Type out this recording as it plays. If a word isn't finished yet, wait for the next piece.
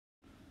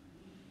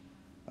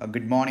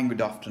Good morning,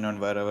 good afternoon,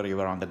 wherever you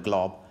are on the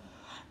globe.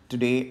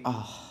 Today,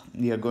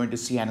 we are going to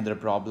see another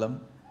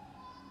problem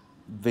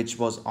which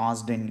was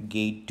asked in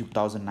GATE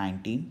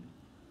 2019.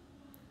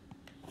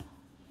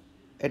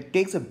 It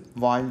takes a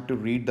while to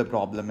read the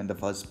problem in the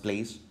first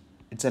place.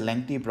 It's a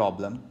lengthy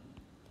problem,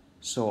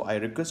 so I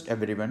request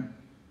everyone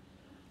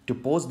to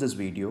pause this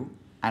video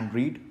and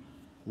read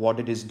what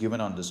it is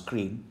given on the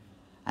screen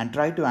and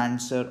try to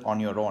answer on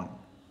your own.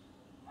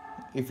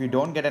 If you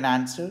don't get an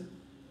answer,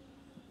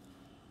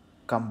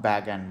 come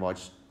back and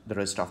watch the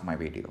rest of my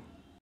video.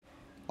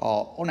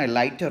 On a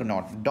lighter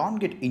note, don't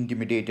get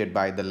intimidated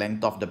by the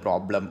length of the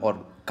problem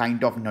or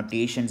kind of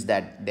notations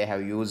that they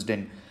have used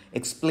in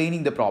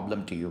explaining the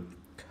problem to you.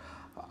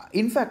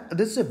 In fact,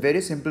 this is a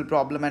very simple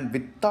problem, and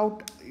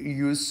without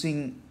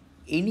using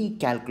any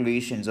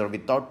calculations or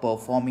without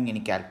performing any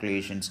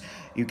calculations,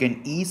 you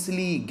can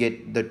easily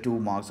get the 2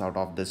 marks out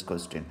of this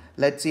question.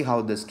 Let's see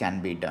how this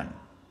can be done.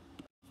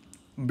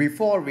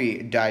 Before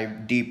we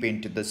dive deep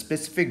into the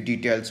specific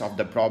details of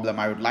the problem,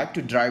 I would like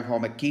to drive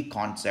home a key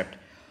concept.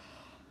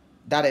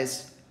 That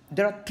is,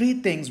 there are three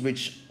things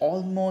which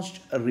almost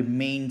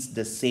remains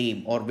the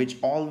same or which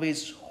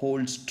always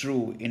holds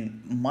true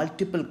in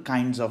multiple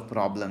kinds of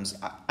problems,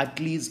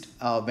 at least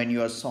when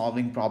you are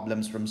solving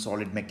problems from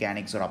solid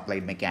mechanics or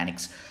applied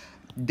mechanics.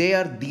 They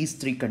are these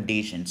three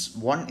conditions.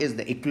 One is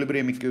the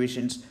equilibrium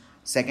equations,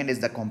 second is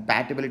the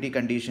compatibility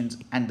conditions,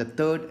 and the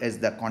third is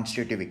the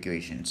constitutive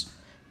equations.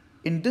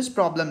 In this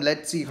problem,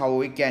 let's see how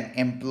we can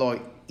employ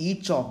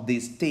each of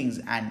these things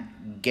and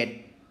get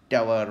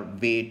our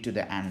way to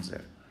the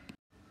answer.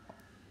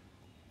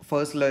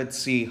 First, let's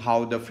see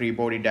how the free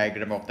body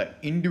diagram of the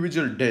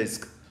individual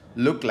disk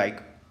look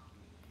like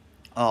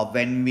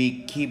when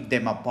we keep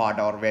them apart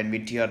or when we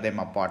tear them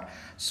apart.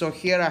 So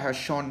here I have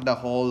shown the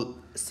whole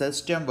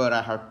system where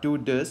I have two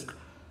disks.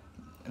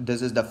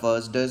 This is the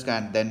first disk,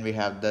 and then we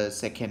have the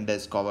second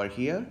disk over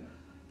here.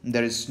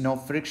 There is no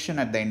friction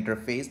at the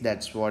interface.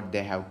 That's what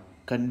they have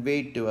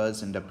conveyed to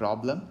us in the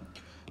problem.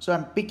 So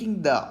I'm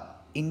picking the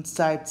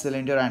inside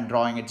cylinder and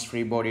drawing its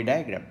free body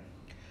diagram.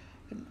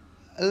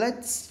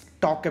 Let's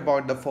talk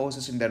about the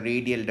forces in the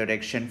radial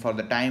direction. For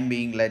the time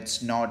being,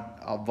 let's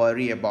not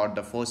worry about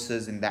the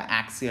forces in the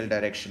axial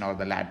direction or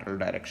the lateral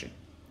direction.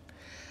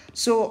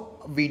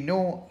 So we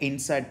know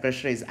inside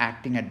pressure is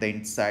acting at the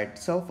inside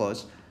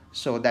surface.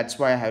 So that's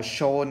why I have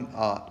shown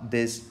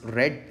this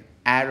red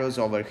arrows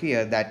over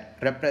here that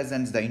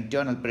represents the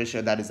internal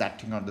pressure that is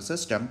acting on the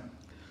system.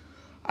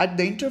 At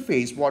the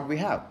interface, what we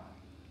have?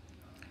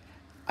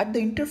 At the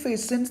interface,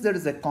 since there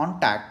is a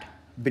contact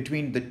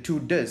between the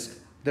two disks,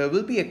 there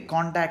will be a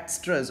contact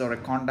stress or a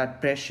contact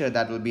pressure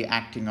that will be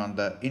acting on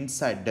the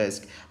inside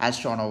disk as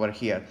shown over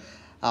here.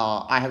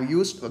 I have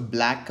used a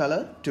black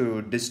color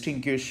to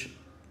distinguish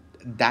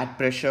that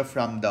pressure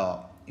from the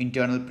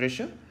internal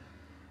pressure.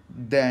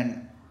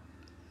 Then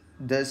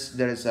I've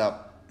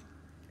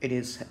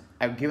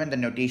given the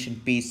notation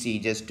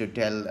PC just to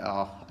tell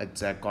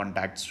it's a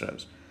contact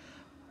stress.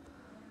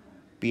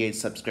 PH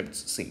subscript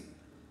C.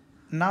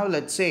 Now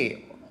let's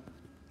say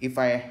if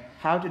I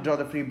have to draw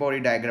the free body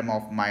diagram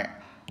of my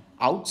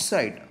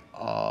outside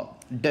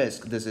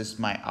disk, this is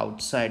my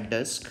outside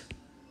disk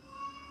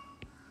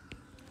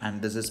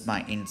and this is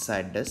my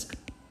inside disk.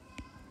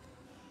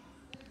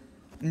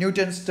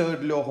 Newton's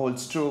third law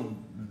holds true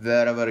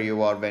wherever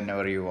you are,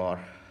 whenever you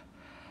are.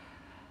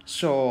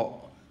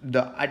 So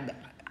the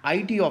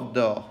ID of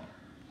the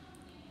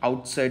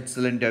outside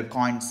cylinder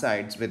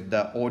coincides with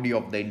the OD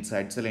of the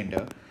inside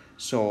cylinder.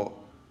 So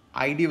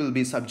ID will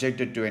be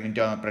subjected to an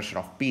internal pressure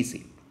of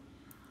PC.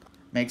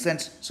 Makes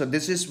sense? So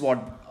this is what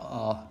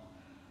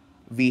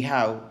we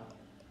have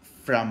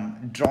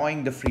from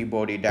drawing the free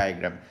body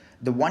diagram.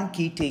 The one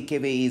key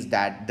takeaway is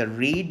that the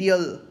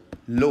radial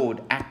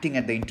load acting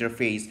at the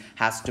interface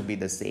has to be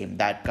the same.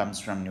 That comes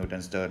from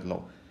Newton's third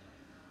law.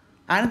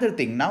 Another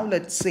thing, now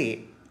let's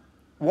say,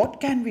 what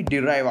can we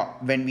derive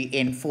when we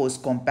enforce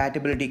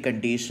compatibility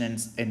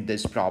conditions in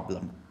this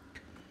problem?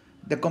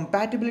 The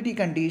compatibility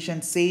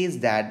condition says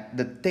that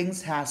the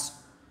things has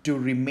to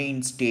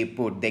remain stay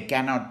put. They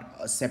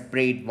cannot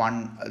separate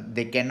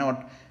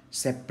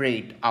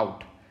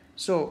out.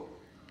 So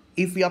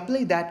if we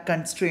apply that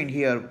constraint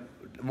here,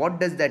 what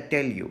does that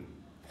tell you?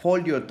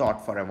 Hold your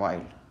thought for a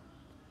while.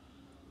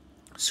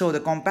 So the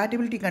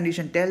compatibility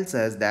condition tells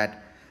us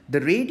that the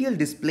radial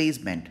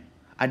displacement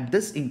at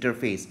this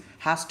interface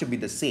has to be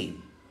the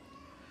same.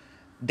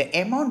 The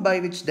amount by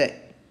which the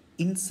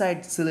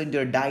inside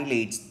cylinder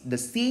dilates, the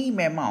same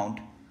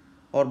amount,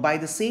 or by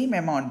the same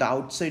amount the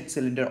outside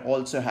cylinder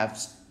also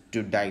has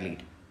to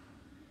dilate.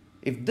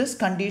 If this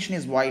condition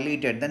is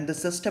violated, then the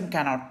system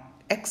cannot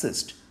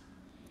exist,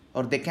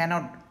 or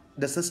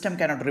the system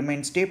cannot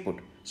remain stay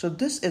put. So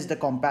this is the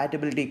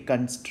compatibility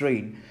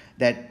constraint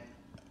that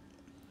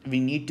we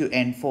need to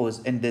enforce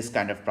in this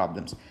kind of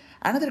problems.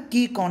 Another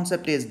key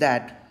concept is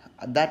that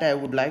I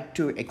would like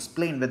to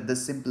explain with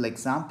this simple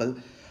example.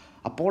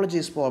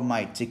 Apologies for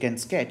my chicken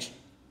sketch.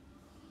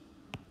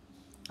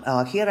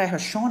 Here I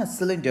have shown a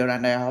cylinder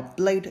and I have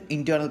applied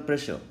internal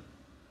pressure.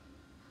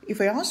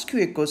 if I ask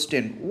you a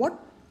question, what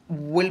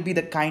will be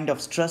the kind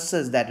of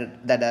stresses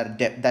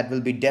that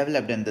will be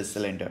developed in this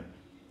cylinder?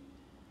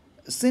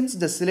 Since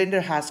the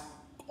cylinder has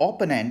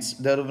open ends,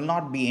 there will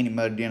not be any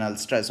meridional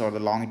stress, or the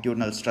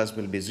longitudinal stress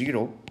will be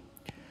zero.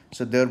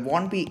 So there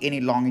won't be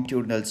any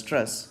longitudinal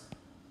stress.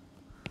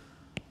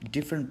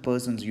 Different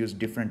persons use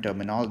different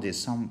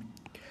terminologies.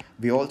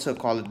 We also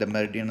call it the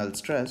meridional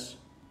stress.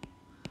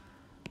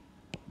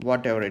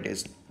 Whatever it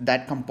is,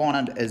 that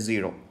component is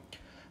zero.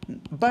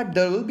 But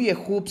there will be a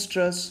hoop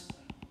stress.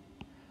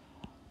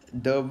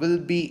 There will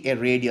be a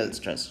radial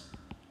stress.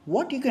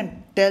 What you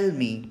can tell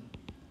me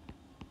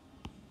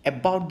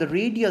about the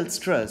radial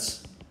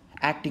stress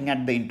acting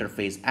at the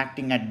interface,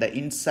 acting at the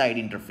inside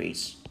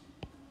interface?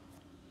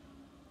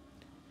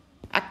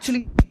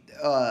 Actually,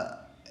 uh,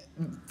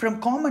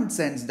 from common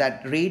sense,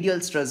 that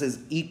radial stress is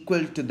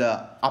equal to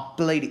the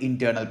applied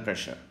internal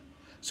pressure.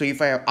 So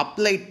if I have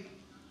applied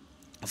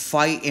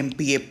 5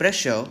 MPa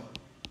pressure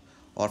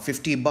or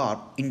 50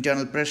 bar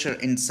internal pressure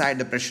inside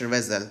the pressure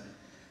vessel,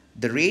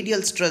 the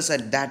radial stress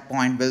at that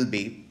point will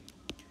be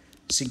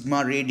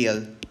sigma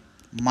radial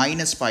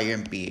minus 5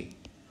 MPa.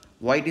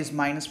 Why it is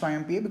minus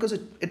 5 MPa? Because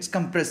it's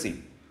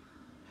compressive.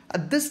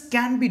 This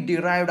can be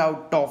derived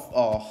out of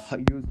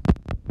use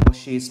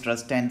Cauchy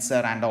stress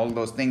tensor and all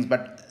those things,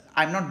 but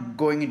I'm not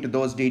going into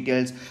those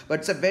details. But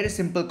it's a very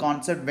simple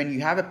concept. When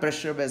you have a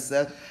pressure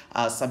vessel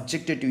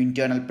subjected to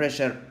internal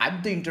pressure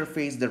at the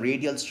interface, the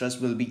radial stress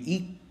will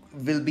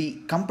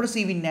be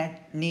compressive in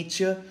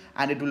nature,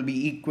 and it will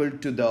be equal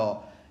to the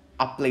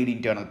applied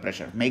internal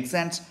pressure. Make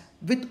sense?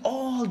 With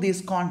all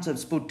these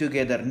concepts put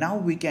together, now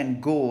we can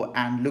go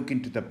and look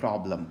into the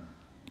problem.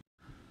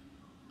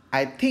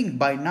 I think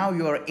by now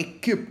you are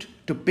equipped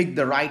to pick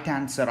the right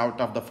answer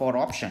out of the 4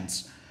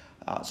 options.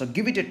 So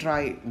give it a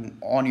try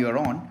on your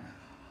own.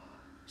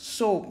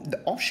 So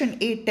the option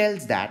A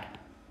tells that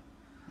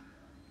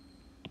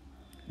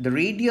the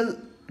radial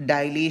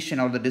dilation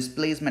or the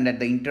displacement at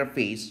the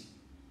interface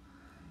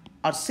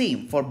are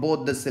same for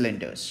both the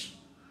cylinders.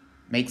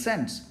 Make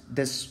sense?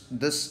 This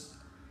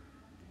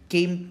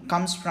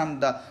comes from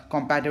the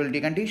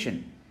compatibility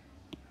condition.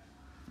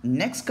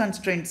 Next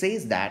constraint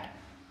says that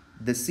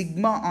the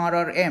sigma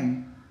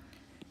RRM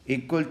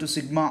equal to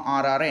sigma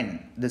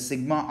RRN. The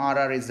sigma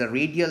RR is the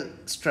radial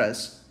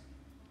stress.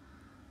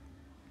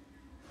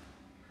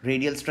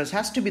 Radial stress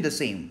has to be the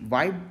same.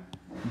 Why?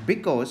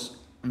 Because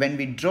when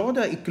we draw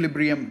the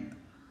equilibrium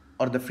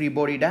or the free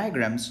body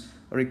diagrams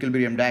or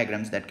equilibrium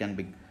diagrams that can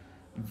be,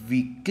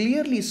 we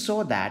clearly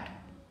saw that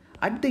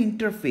at the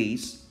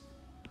interface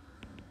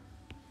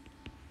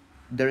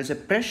there is a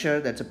pressure,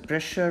 that's a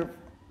pressure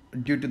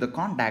due to the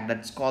contact,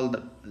 that's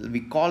called, we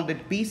called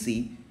it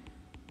PC.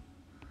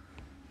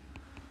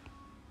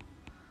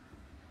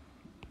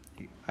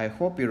 I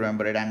hope you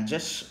remember it. I'm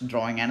just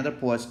drawing another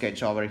poor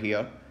sketch over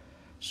here,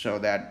 so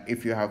that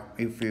if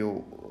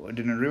you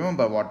didn't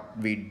remember what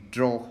we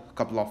drew a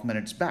couple of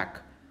minutes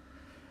back.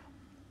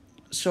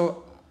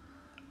 So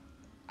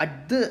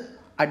at the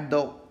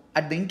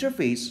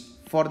interface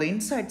for the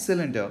inside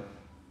cylinder,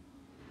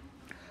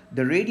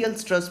 the radial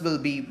stress will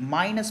be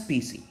minus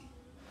PC,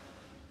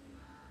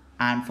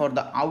 and for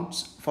the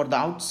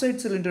outside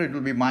cylinder it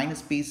will be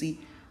minus PC,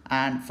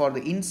 and for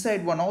the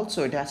inside one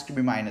also it has to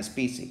be minus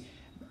PC,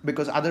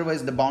 because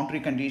otherwise the boundary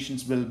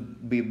conditions will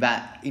be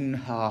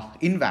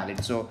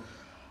invalid. So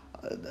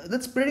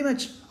that's pretty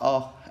much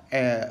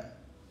a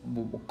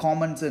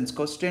common sense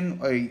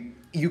question.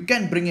 You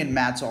can bring in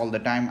maths all the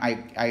time.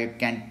 I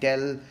can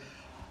tell,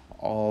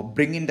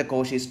 bring in the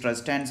Cauchy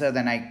stress tensor,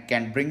 then I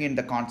can bring in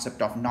the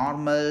concept of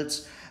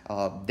normals.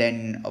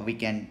 Then we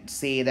can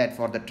say that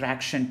for the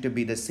traction to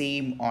be the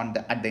same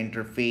at the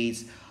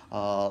interface,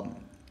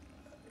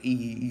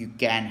 you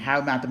can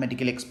have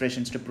mathematical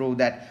expressions to prove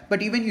that.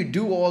 But even you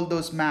do all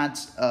those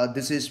maths,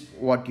 this is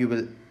what you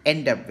will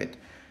end up with.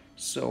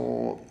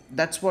 So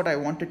that's what I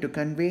wanted to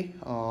convey.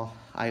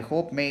 I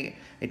hope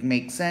it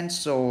makes sense.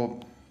 So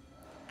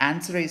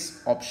answer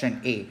is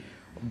option A.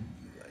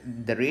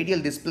 The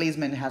radial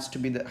displacement have to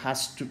be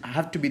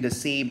the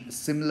same.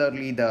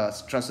 Similarly, the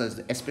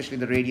stresses, especially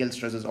the radial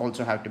stresses,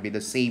 also have to be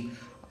the same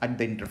at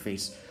the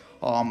interface.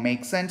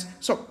 Makes sense?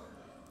 So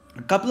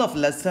a couple of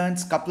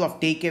lessons, couple of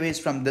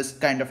takeaways from this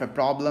kind of a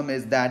problem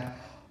is that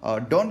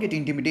don't get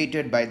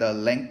intimidated by the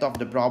length of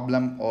the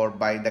problem or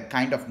by the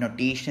kind of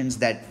notations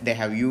that they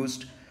have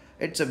used.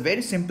 It's a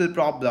very simple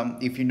problem.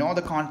 If you know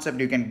the concept,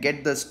 you can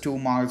get this 2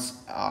 marks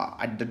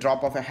at the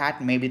drop of a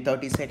hat, maybe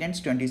 30 seconds,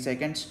 20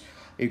 seconds,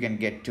 you can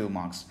get 2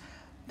 marks.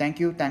 Thank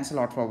you. Thanks a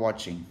lot for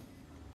watching.